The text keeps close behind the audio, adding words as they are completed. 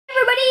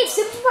it's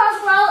Super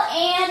Bros.Brawl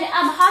and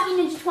Hockey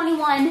Ninja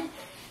 21.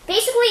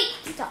 Basically,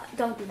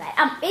 don't do that.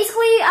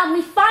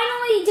 We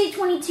finally did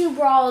 22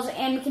 brawls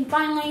and we can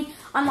finally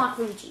unlock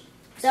Luigi.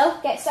 So,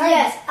 get started.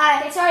 Yes,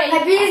 get started.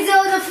 I beat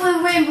Zelda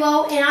for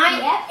Rainbow, and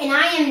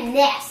I am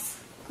Ness.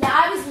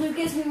 Now, I was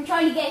Lucas. We were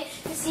trying to get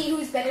to see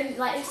who's better.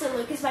 So,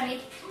 Lucas by me.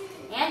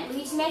 And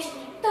Luigi match.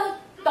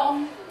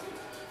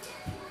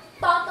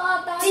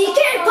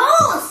 DK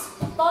balls!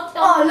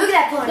 Oh, look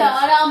at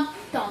that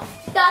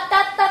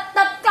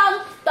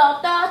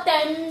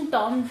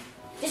pony.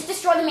 Just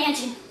destroy the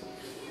mansion.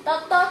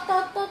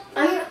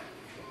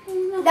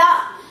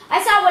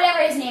 I saw whatever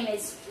his name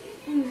is.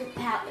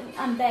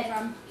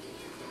 Bedroom.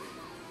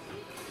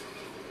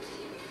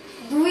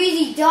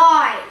 Luigi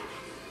died.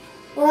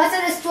 Well,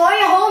 let's destroy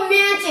your whole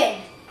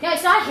mansion. No,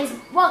 it's not his.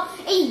 Well,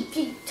 he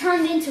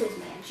turned into his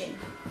mansion.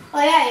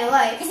 Oh yeah, you're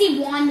right. Because he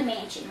won the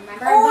mansion,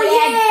 remember? Oh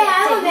yeah, I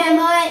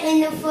remember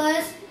in the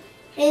first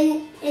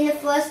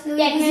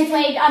Luigi. Yeah, because you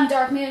played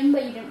Dark Moon,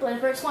 but you didn't play the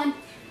first one.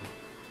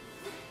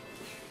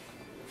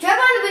 Jump on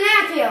the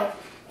banana peel.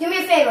 Do me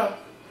a favor.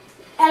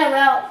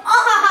 LOL.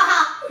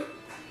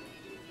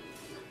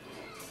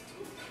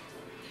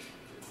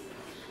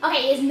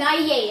 Okay, it's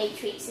 98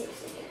 HP.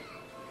 Seriously.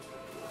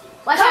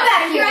 Come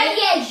back You're here. at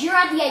the edge. You're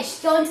at the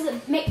edge. Go into the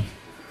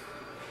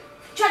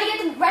try to get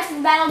the rest of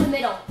the battle in the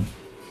middle.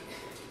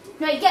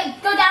 No,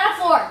 go down the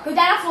floor. Go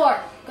down the floor.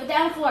 Go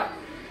down the floor.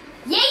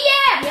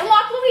 Yeah! We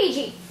unlocked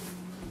Luigi.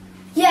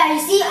 Yeah, you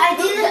see, I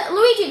did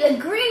Luigi, the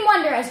Green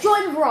Wonder, has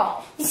joined the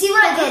brawl. You see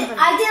what I did?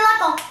 I did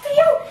like a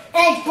phew,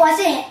 and I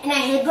busted it, and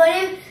I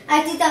headbutted him.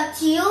 I did that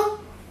chill,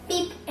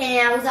 beep,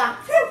 and I was like,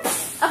 phew.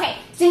 Okay,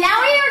 so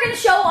now we are going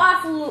to show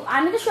off.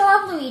 I'm going to show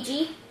off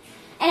Luigi,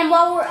 and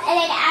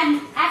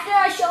then after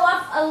I show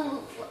off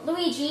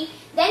Luigi,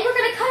 then we're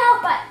going to cut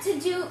out to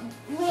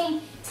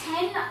doing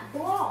 10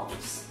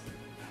 brawls.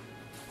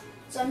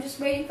 So I'm just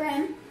waiting for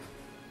him.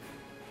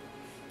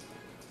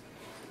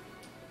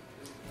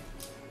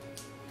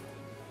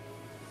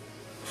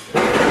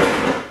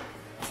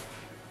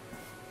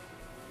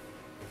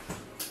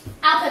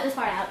 I'll cut this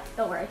part out.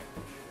 Don't worry.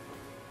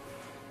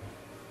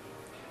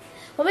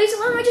 Well,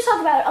 basically, let me just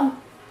talk about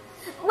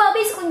well,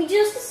 basically, we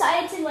just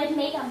decided to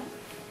make a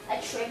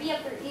trivia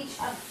for each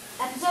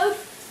episode.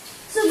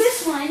 So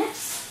this one,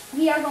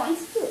 we are going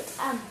to do it.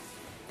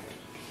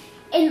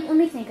 And let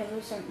me think of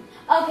a certain.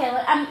 Okay,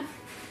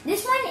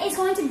 this one is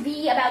going to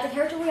be about the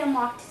character we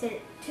unlocked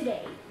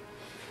today.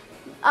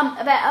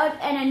 About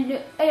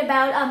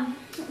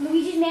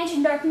Luigi's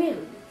Mansion Dark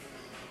Moon.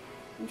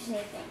 I'm just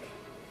gonna think.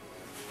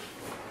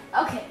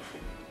 Okay.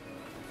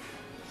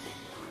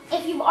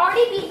 If you've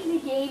already beaten the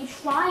game,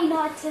 try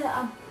not to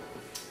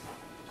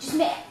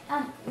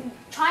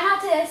try not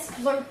to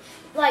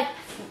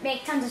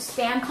make tons of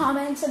spam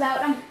comments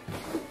about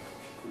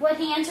what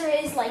the answer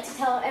is, to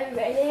tell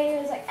everybody.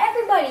 It's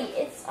everybody.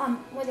 It's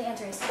what the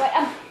answer is. But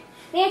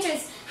the answer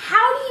is,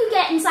 how do you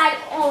get inside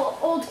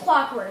old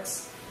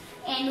Clockworks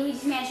and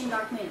Luigi's Mansion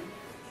Dark Moon?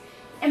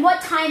 And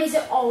what time is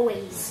it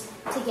always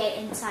to get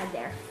inside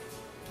there?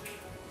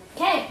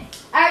 Okay,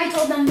 I already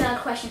told them the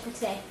question for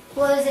today.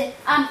 What is it?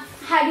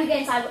 How do you get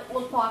inside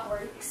old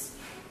Clockworks?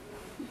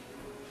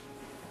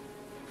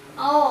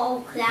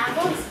 Oh,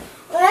 Clockworks?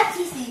 Well, that's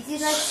easy.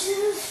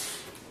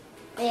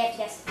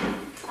 Yes.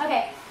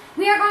 Okay,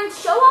 we are going to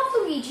show off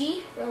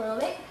Luigi for a little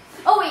bit.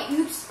 Oh wait,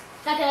 oops.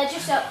 Okay, let's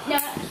just show. No,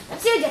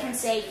 let's do a different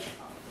stage.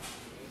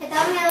 I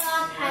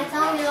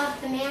thought we lost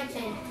the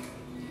mansion.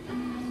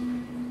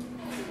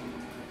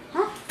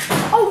 Huh?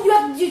 Oh, you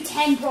have to do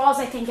 10 brawls,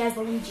 I think, as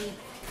Luigi.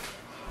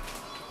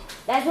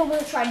 That's what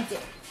we'll try to do.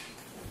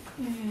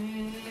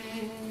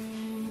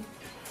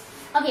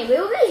 Okay, we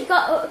will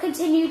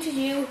continue to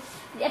do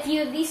a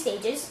few of these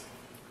stages.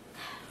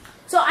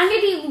 So I'm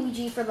gonna be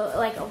Luigi for a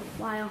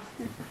while,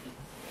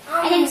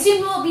 and then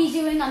soon we'll be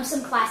doing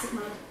some classic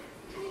mode.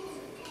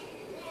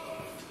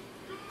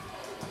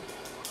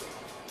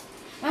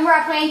 Remember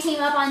our playing team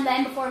up on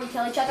them before we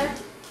kill each other?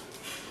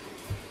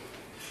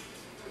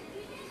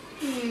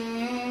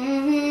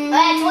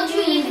 I told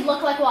you you could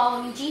look like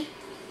Waluigi.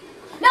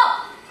 No.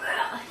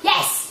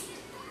 Yes!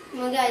 Oh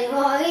my god, you're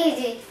all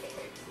easy.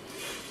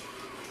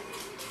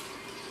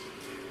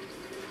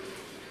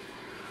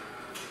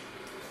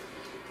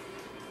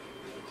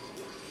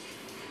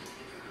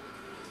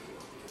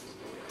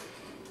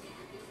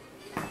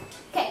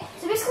 Okay,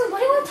 so basically, what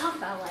do you want to talk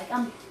about? What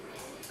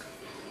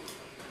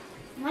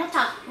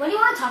do you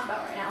want to talk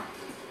about right now?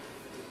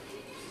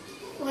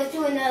 Let's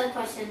do another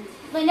question.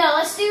 But no,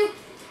 let's do.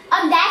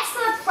 That's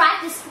the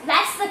practice.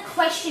 That's the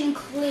question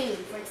clue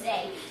for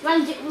today.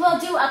 We'll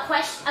do a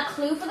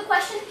clue for the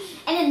question,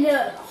 and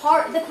then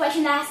the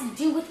question that has to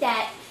do with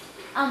that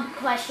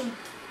question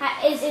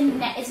is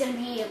going to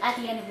be at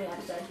the end of the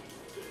episode.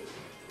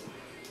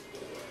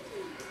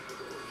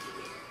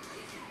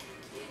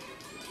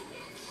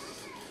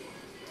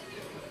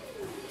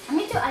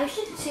 I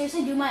should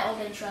seriously do my old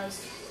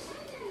intros.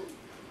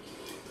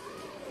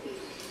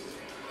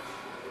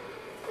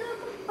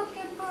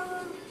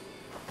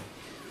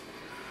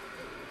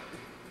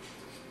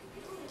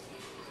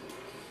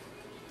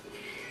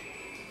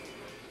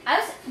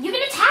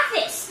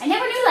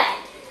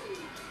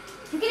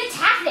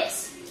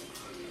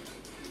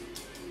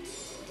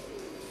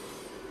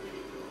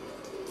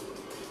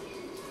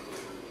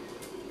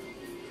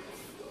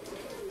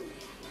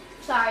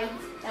 Sorry,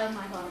 that was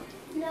my fault.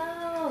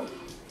 No.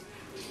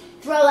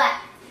 Throw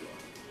that.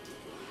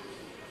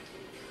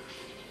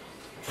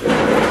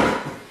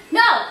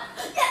 No!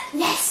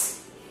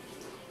 Yes!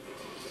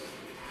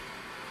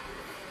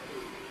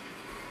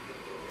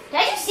 Did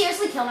I just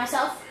seriously kill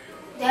myself?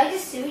 Did I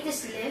just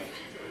live?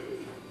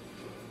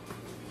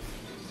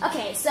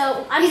 Okay,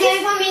 so I'm You just,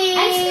 did it for me.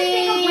 I'm just gonna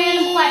think of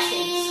random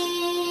questions.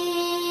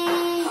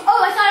 Oh,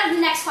 I thought of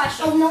the next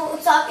question. Oh no,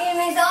 stop eating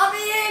me, stop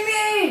eating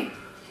me!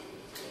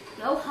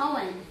 Go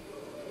Hoenn.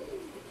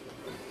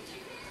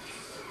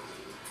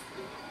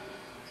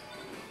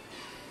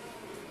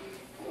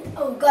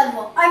 Oh god,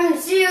 well, I'm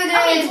shielded.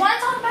 Okay, do you want to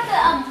talk about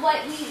the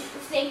what we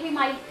think we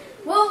might?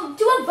 We'll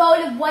do a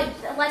vote of what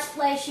Let's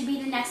Play should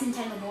be the next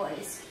Nintendo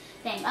Boys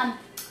thing.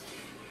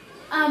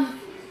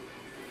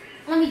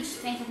 Let me just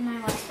think of my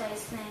Let's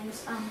Plays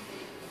things.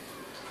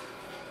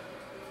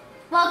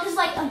 Well, cause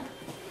like I'm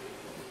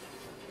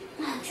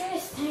trying to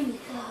think.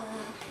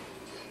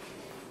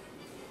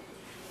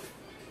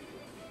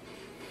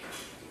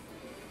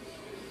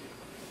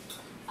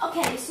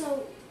 Okay,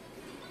 so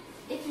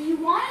if you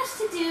want us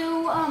to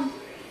do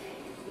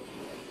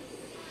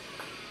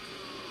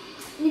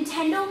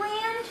Nintendo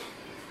Land,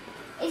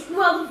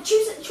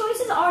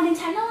 choices are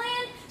Nintendo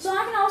Land,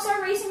 Sonic and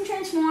All-Star Racing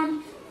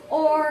Transform,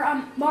 or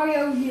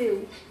Mario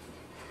U.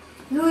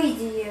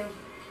 Luigi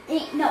U.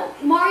 No,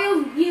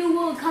 Mario U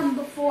will come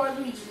before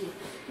Luigi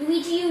U.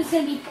 Luigi U is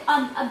gonna be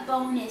a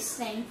bonus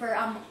thing for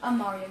a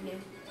Mario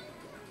U.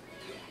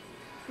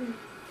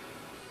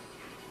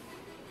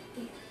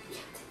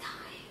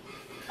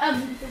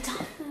 The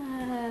top.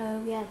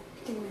 We have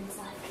to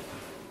inside.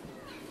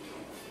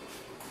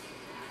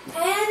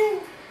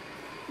 And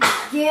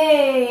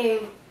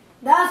game.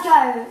 That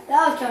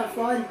was kind of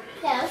fun.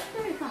 Yeah, that was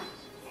pretty fun.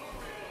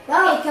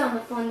 That was kind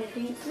of fun to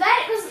beat. So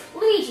that was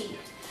Luigi.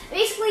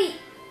 Basically,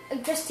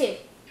 just two.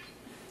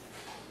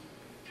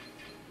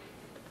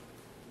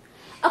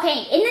 Okay,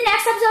 in the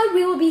next episode,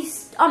 we will be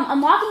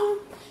unlocking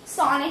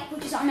Sonic,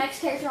 which is our next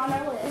character on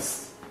our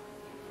list.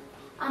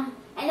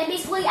 And then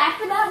basically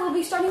after that, we'll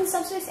be starting the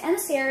Subspace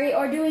Emissary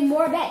or doing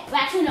more events.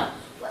 Well, actually, no.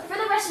 For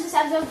the rest of this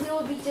episode, we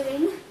will be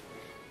doing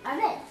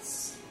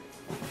events.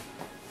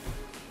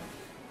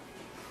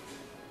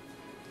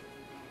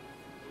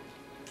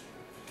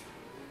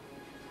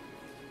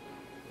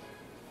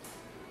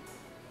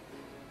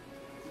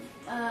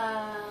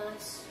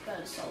 Let's go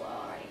to solo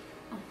already.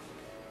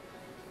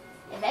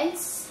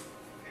 Events.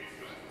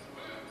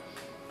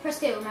 Press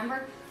 2,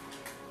 remember?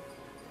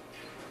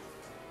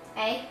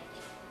 A.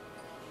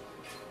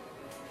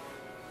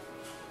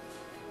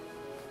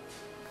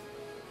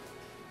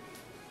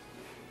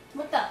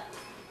 What the?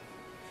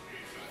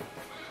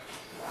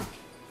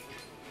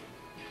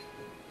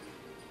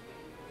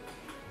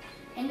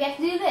 And we have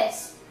to do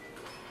this.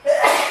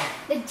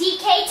 The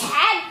DK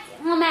tag.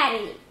 I'm mad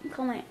at it.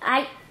 Come on.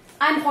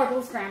 I'm horrible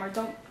with grammar.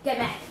 Don't get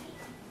mad at me.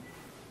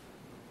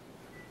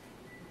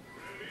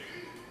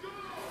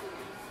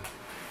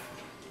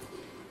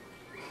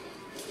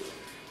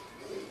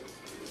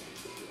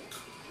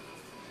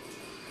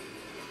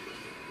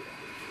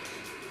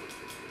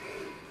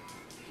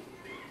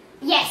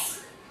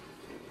 Yes.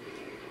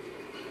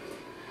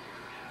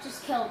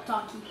 Just kill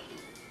Donkey.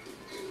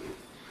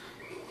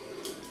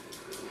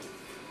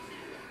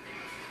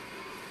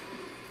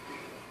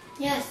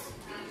 Yes.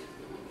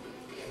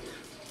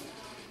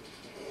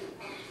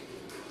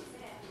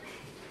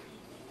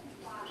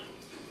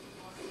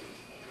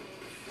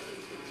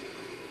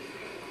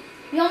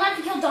 We only have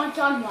to kill Donkey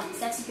Kong once.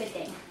 That's a good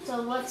thing. So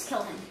let's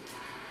kill him.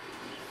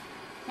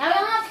 Now we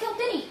only have to kill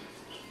Diddy.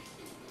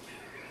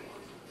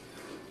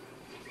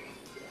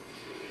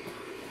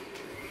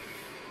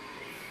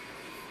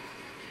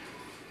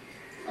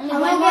 Only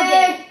one more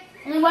Diddy.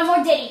 Only one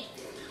more Diddy.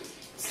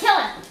 Just kill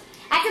him.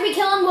 After we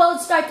kill him, we'll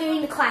start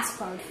doing the classic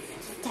mode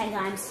 10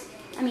 times.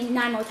 I mean,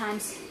 9 more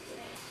times.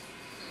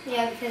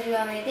 Yeah, because we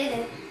already did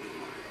it.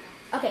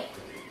 Okay.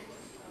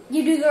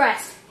 You do the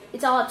rest.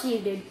 It's all up to you,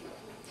 dude.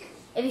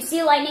 If you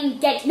see lightning,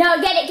 get it. No,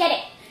 get it, get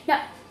it. No,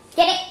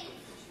 get it.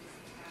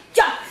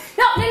 Jump.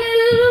 No, no, no,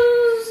 no, no,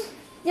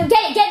 no. No,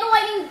 get it, get the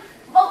lightning.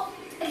 Oh,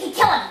 okay,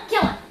 kill him,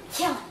 kill him,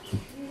 kill him.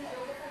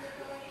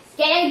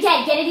 Get it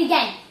again, get it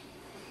again.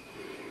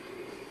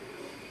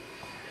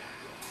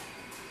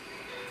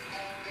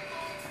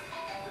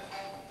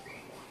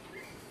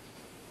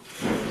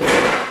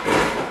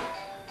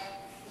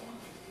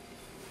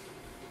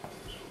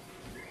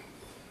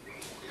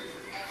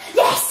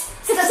 Yes!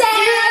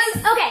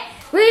 Success! Okay,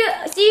 we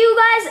see you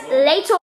guys later.